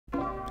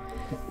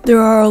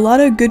There are a lot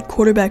of good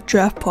quarterback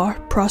draft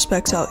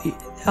prospects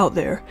out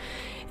there,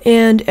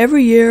 and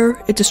every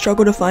year it's a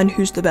struggle to find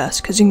who's the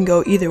best because it can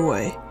go either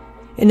way.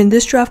 And in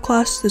this draft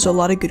class, there's a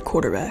lot of good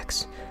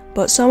quarterbacks,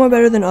 but some are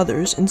better than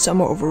others and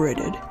some are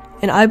overrated.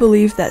 And I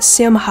believe that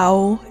Sam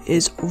Howell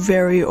is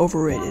very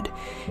overrated.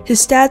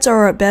 His stats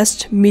are at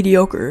best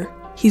mediocre.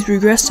 He's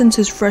regressed since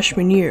his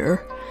freshman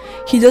year.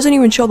 He doesn't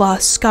even show the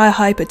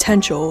sky-high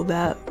potential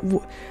that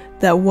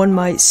one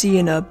might see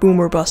in a boom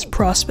or bust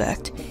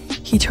prospect.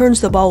 He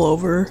turns the ball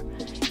over,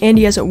 and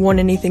he hasn't won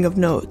anything of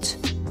note.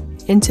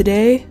 And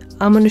today,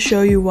 I'm going to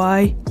show you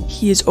why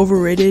he is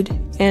overrated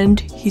and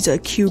he's a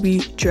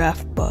QB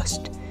draft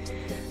bust.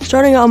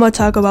 Starting out, I'm going to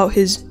talk about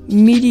his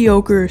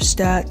mediocre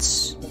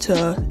stats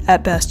to,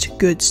 at best,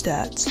 good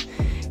stats.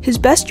 His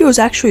best year was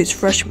actually his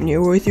freshman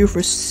year, where he threw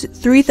for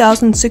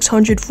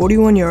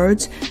 3,641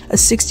 yards, a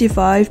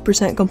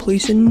 65%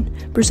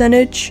 completion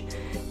percentage,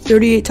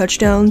 38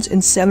 touchdowns,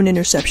 and 7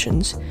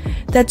 interceptions.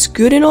 That's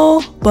good and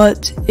all,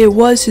 but it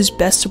was his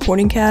best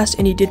supporting cast,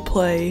 and he did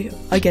play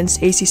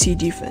against ACC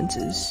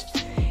defenses.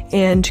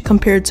 And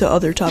compared to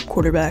other top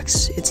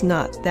quarterbacks, it's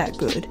not that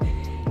good.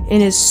 In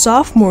his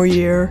sophomore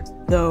year,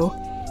 though,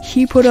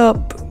 he put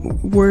up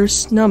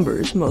worse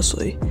numbers,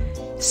 mostly.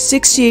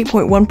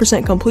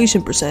 68.1%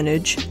 completion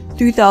percentage,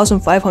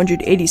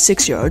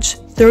 3,586 yards,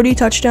 30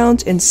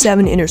 touchdowns, and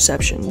 7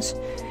 interceptions.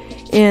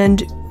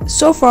 And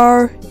so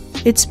far,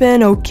 it's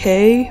been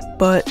okay,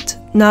 but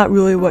not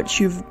really what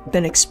you've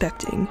been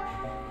expecting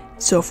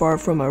so far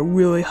from a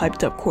really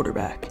hyped up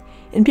quarterback.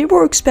 And people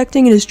were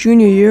expecting in his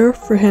junior year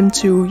for him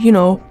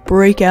to,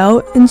 break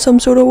out in some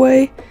sort of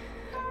way,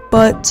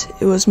 but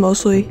it was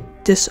mostly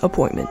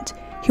disappointment.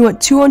 He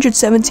went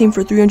 217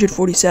 for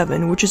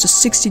 347, which is a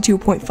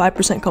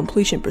 62.5%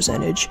 completion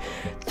percentage,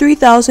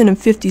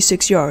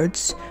 3,056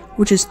 yards,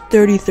 which is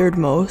 33rd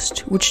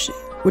most, which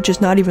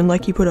is not even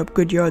like he put up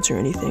good yards or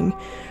anything,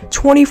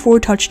 24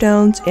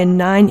 touchdowns, and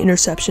 9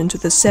 interceptions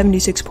with a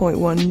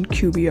 76.1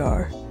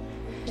 QBR.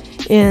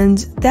 And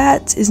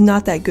that is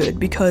not that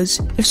good, because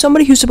if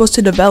somebody who's supposed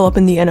to develop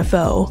in the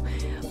NFL,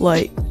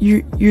 like,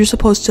 you're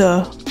supposed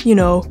to,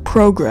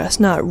 progress,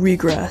 not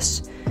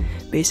regress,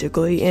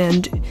 basically.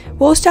 And,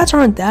 well, his stats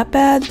aren't that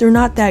bad, they're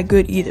not that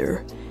good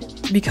either,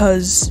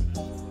 because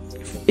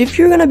if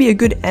you're going to be a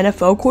good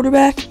NFL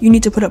quarterback, you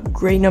need to put up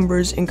great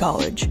numbers in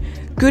college.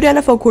 Good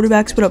NFL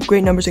quarterbacks put up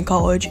great numbers in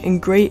college,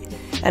 and great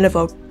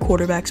NFL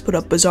quarterbacks put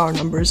up bizarre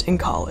numbers in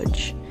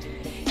college.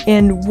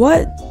 And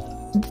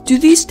do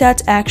these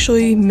stats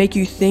actually make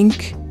you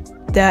think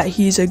that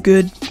he's a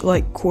good,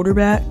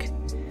 quarterback?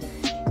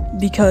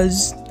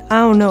 Because, I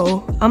don't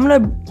know, I'm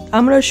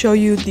gonna show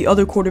you the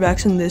other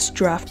quarterbacks in this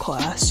draft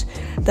class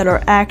that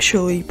are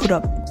actually put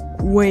up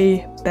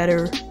way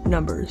better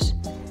numbers.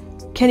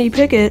 Kenny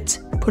Pickett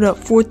put up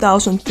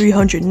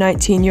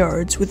 4,319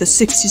 yards with a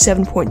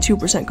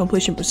 67.2%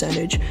 completion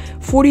percentage,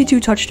 42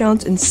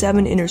 touchdowns, and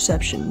 7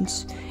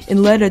 interceptions,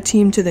 and led a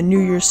team to the New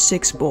Year's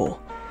Six Bowl,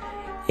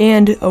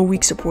 and a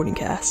weak supporting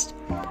cast.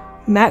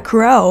 Matt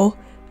Corral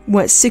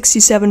went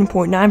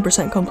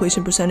 67.9%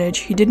 completion percentage.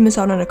 He did miss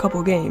out on a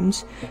couple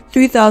games,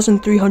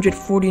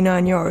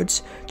 3,349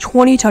 yards,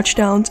 20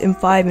 touchdowns, and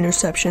 5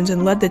 interceptions,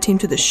 and led the team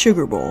to the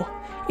Sugar Bowl.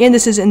 And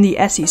this is in the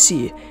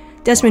SEC.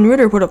 Desmond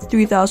Ridder put up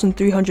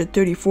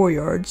 3,334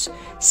 yards,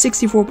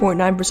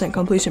 64.9%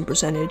 completion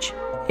percentage,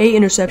 8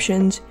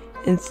 interceptions,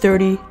 and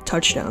 30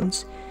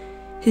 touchdowns.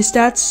 His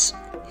stats,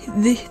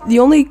 the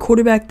only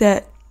quarterback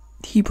that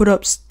he put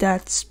up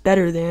stats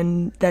better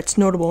than that's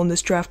notable in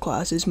this draft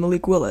class is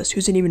Malik Willis,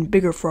 who's an even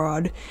bigger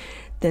fraud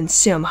than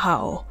Sam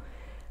Howell.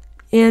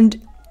 And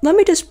let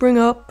me just bring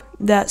up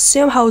that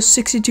Sam Howell's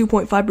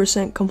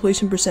 62.5%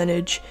 completion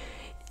percentage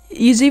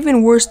is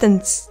even worse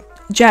than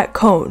Jack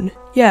Cohn.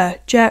 Yeah,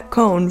 Jack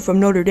Cohn from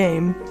Notre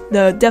Dame,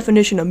 the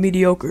definition of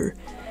mediocre,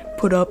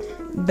 put up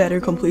better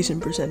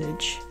completion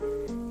percentage.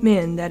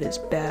 Man, that is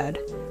bad.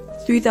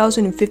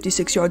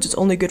 3,056 yards is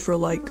only good for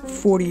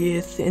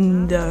 40th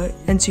in the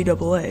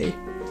NCAA,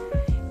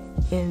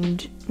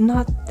 and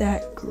not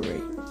that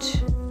great.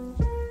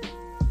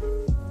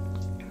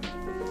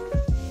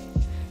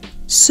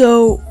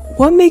 So,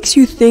 what makes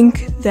you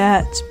think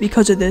that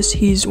because of this,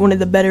 he's one of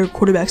the better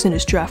quarterbacks in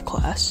his draft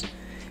class?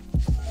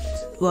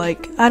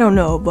 I don't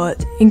know,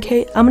 but I'm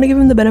gonna give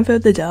him the benefit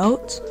of the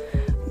doubt,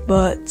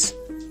 but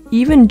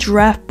even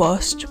draft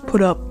bust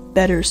put up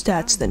better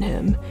stats than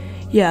him.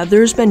 Yeah,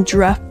 there's been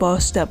draft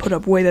busts that put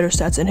up way better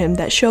stats than him.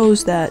 That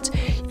shows that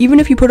even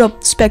if you put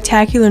up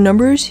spectacular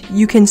numbers,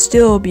 you can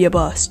still be a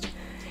bust.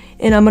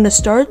 And I'm going to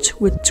start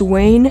with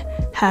Dwayne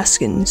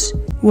Haskins,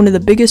 one of the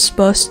biggest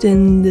busts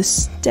in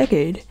this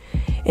decade.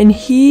 And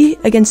he,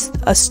 against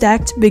a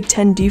stacked Big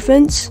Ten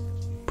defense,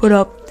 put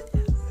up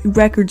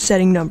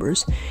record-setting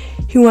numbers.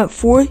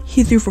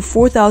 He threw for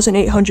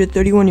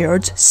 4,831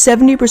 yards,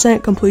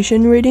 70%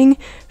 completion rating,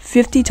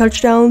 50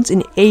 touchdowns,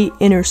 and 8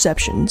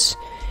 interceptions.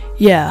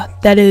 Yeah,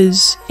 that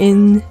is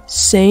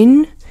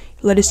insane.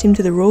 Led his team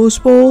to the Rose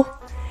Bowl.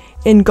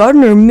 And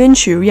Gardner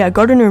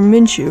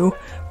Minshew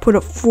put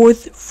up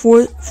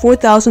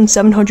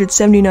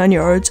 4,779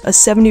 yards, a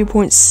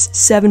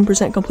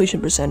 70.7%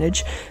 completion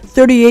percentage,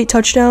 38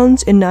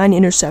 touchdowns, and 9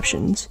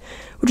 interceptions,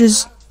 which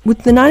is,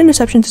 with the 9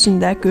 interceptions isn't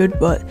that good,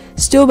 but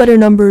still better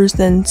numbers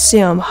than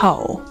Sam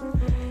Howell.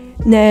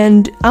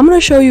 And I'm going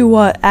to show you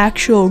what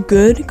actual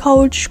good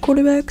college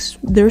quarterbacks,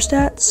 their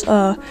stats.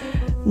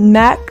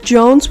 Mac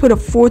Jones put up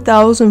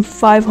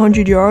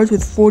 4,500 yards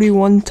with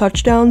 41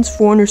 touchdowns,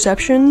 4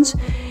 interceptions,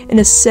 and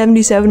a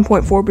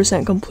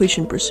 77.4%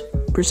 completion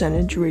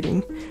percentage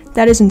rating.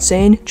 That is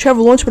insane.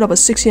 Trevor Lawrence put up a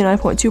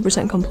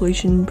 69.2%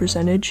 completion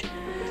percentage,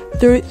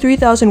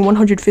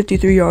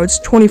 3,153 yards,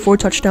 24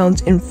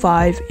 touchdowns, and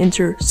 5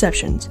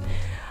 interceptions.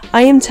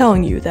 I am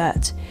telling you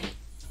that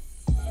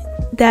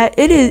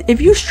it is,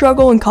 if you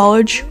struggle in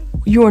college,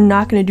 you are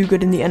not going to do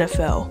good in the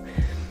NFL.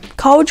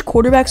 College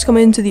quarterbacks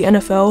coming into the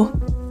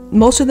NFL,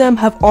 most of them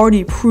have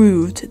already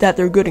proved that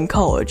they're good in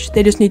college.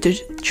 They just need to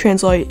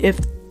translate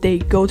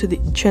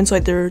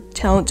translate their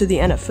talent to the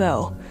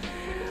NFL.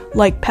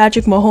 Like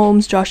Patrick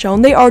Mahomes, Josh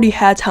Allen, they already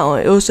had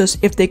talent. It was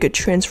just if they could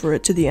transfer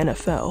it to the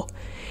NFL.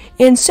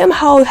 And Sam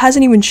Howell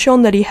hasn't even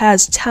shown that he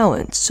has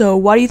talent. So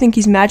why do you think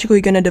he's magically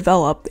going to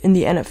develop in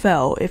the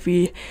NFL if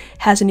he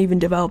hasn't even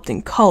developed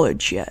in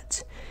college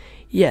yet?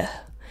 Yeah.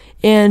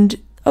 And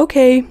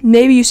okay,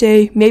 maybe you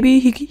say, maybe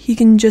he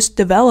can just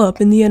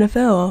develop in the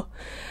NFL.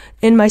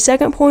 And my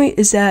second point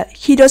is that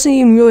he doesn't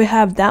even really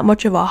have that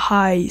much of a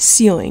high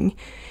ceiling.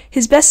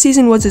 His best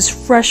season was his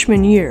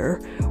freshman year,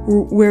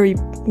 where he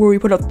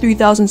put up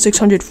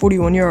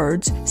 3,641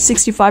 yards,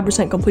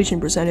 65%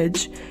 completion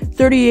percentage,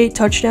 38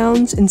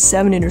 touchdowns, and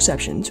 7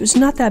 interceptions. It's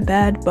not that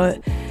bad,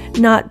 but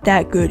not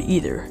that good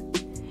either.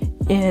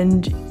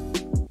 And,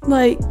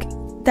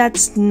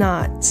 that's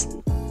not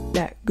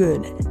that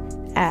good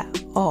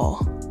at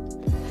all.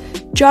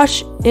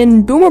 Josh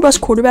and boomer bust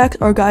quarterbacks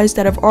are guys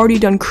that have already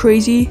done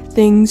crazy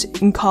things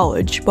in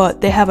college, but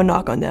they have a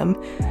knock on them.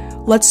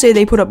 Let's say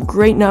they put up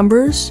great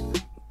numbers,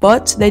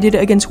 but they did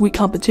it against weak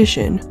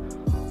competition.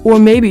 Or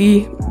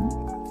maybe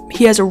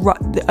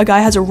a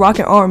guy has a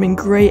rocket arm and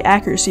great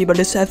accuracy, but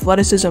his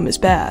athleticism is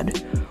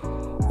bad.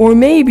 Or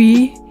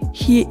maybe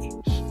he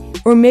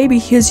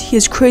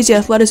has crazy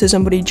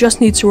athleticism, but he just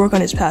needs to work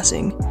on his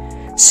passing.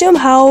 Sam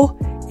Howell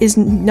is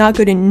not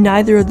good in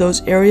neither of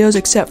those areas,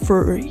 except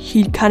for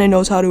he kind of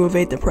knows how to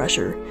evade the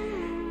pressure.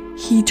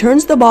 He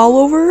turns the ball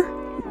over,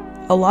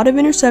 a lot of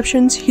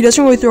interceptions. He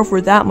doesn't really throw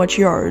for that much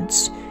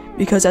yards,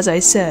 because as I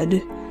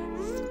said,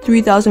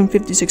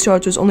 3,056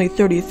 yards was only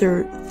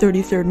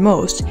 33rd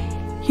most.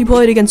 He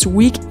played against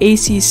weak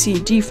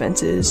ACC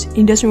defenses.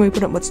 He doesn't really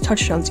put up much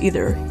touchdowns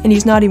either, and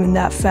he's not even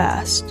that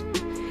fast.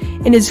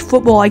 And his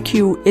football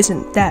IQ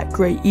isn't that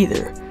great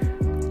either.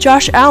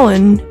 Josh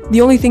Allen,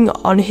 the only thing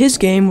on his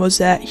game was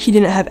that he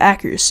didn't have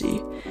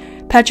accuracy.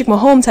 Patrick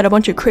Mahomes had a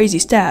bunch of crazy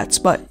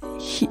stats, but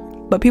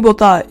people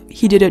thought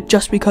he did it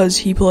just because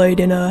he played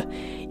in a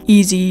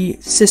easy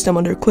system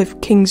under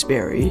Cliff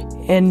Kingsbury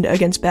and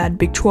against bad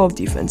Big 12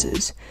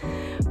 defenses.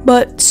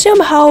 But Sam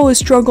Howell is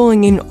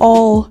struggling in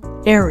all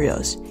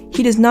areas.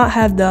 He does not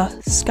have the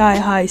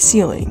sky-high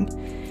ceiling.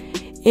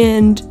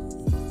 And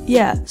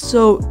yeah,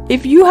 so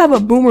if you have a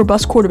boom or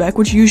bust quarterback,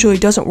 which usually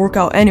doesn't work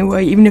out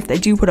anyway, even if they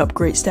do put up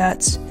great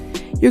stats,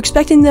 you're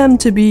expecting them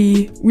to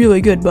be really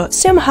good. But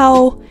Sam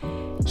Howell,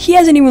 he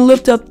hasn't even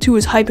lived up to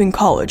his hype in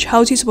college.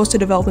 How is he supposed to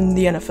develop in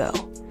the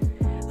NFL?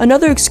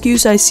 Another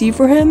excuse I see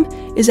for him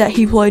is that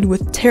he played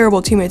with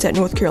terrible teammates at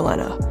North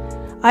Carolina.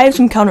 I have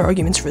some counter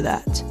arguments for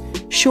that.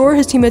 Sure,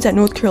 his teammates at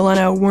North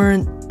Carolina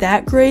weren't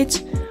that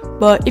great,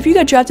 but if you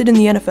get drafted in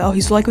the NFL,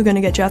 he's likely going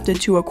to get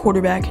drafted to a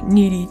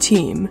quarterback-needy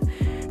team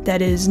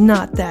that is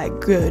not that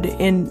good,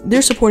 and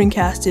their supporting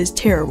cast is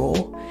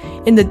terrible,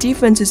 and the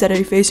defenses that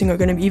you're facing are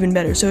going to be even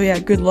better, so yeah,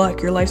 good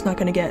luck, your life's not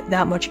going to get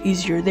that much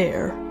easier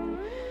there.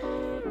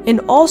 And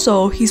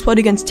also, he's played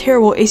against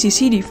terrible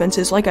ACC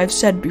defenses, like I've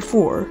said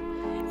before,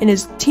 and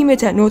his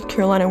teammates at North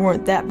Carolina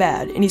weren't that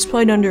bad, and he's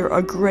played under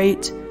a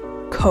great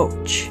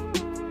coach.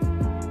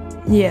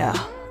 Yeah,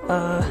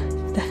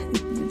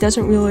 it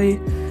doesn't really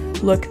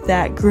look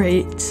that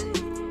great.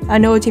 I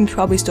know a team's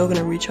probably still going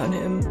to reach on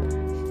him,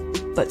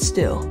 but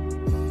still.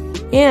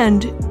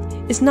 And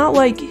it's not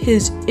like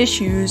his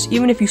issues,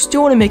 even if you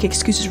still want to make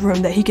excuses for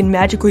him that he can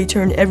magically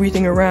turn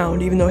everything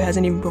around even though he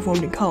hasn't even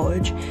performed in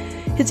college,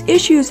 his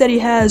issues that he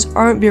has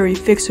aren't very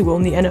fixable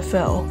in the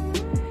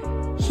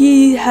NFL.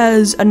 He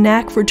has a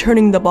knack for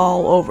turning the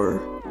ball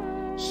over.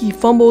 He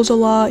fumbles a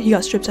lot, he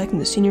got strip sacked in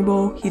the Senior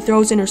Bowl, he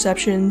throws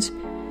interceptions,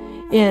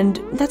 and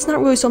that's not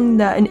really something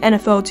that an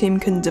NFL team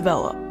can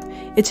develop.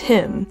 It's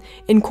him.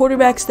 And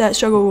quarterbacks that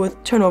struggle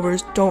with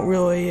turnovers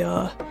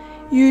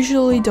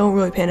usually don't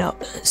really pan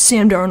out.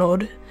 Sam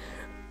Darnold,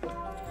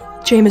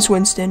 Jameis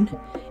Winston.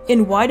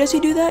 And why does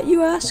he do that,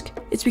 you ask?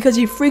 It's because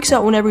he freaks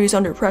out whenever he's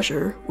under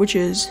pressure, which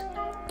is,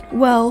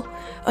 well,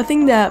 a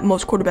thing that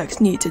most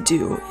quarterbacks need to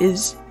do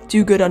is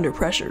do good under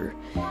pressure.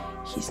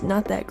 He's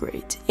not that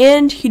great.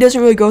 And he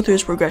doesn't really go through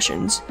his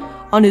progressions.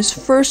 On his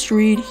first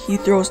read, he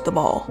throws the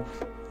ball.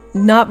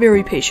 Not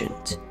very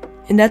patient.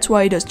 And that's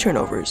why he does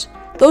turnovers.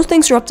 those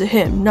things are up to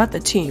him, not the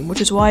team, which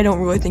is why I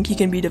don't really think he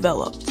can be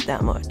developed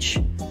that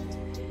much.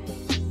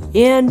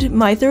 And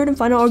my third and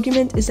final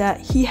argument is that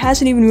he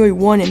hasn't even really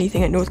won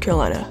anything at North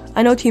Carolina.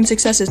 I know team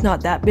success is not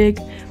that big,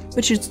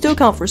 but should still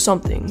count for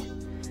something.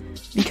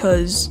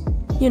 Because,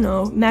 you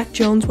know, Mac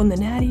Jones won the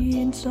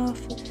Natty and stuff.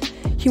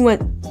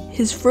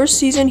 His first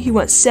season, he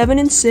went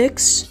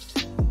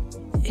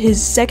 7-6.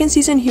 His second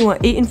season, he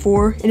went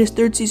 8-4. In his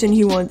third season,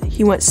 he went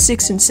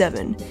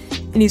 6-7.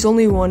 And he's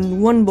only won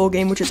one bowl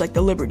game, which is like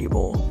the Liberty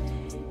Bowl.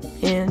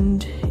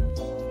 And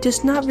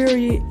just not a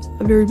very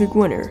big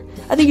winner.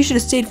 I think he should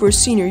have stayed for his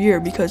senior year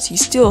because he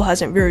still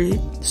hasn't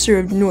really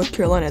served North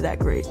Carolina that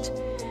great.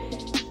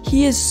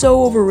 He is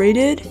so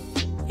overrated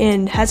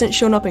and hasn't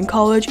shown up in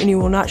college, and he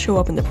will not show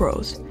up in the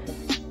pros.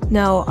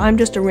 Now, I'm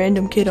just a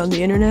random kid on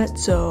the internet,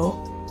 so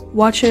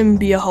watch him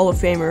be a Hall of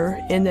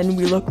Famer, and then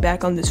we look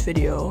back on this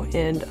video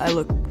and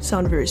I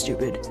sound very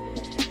stupid.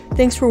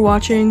 Thanks for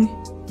watching.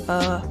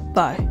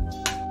 Bye.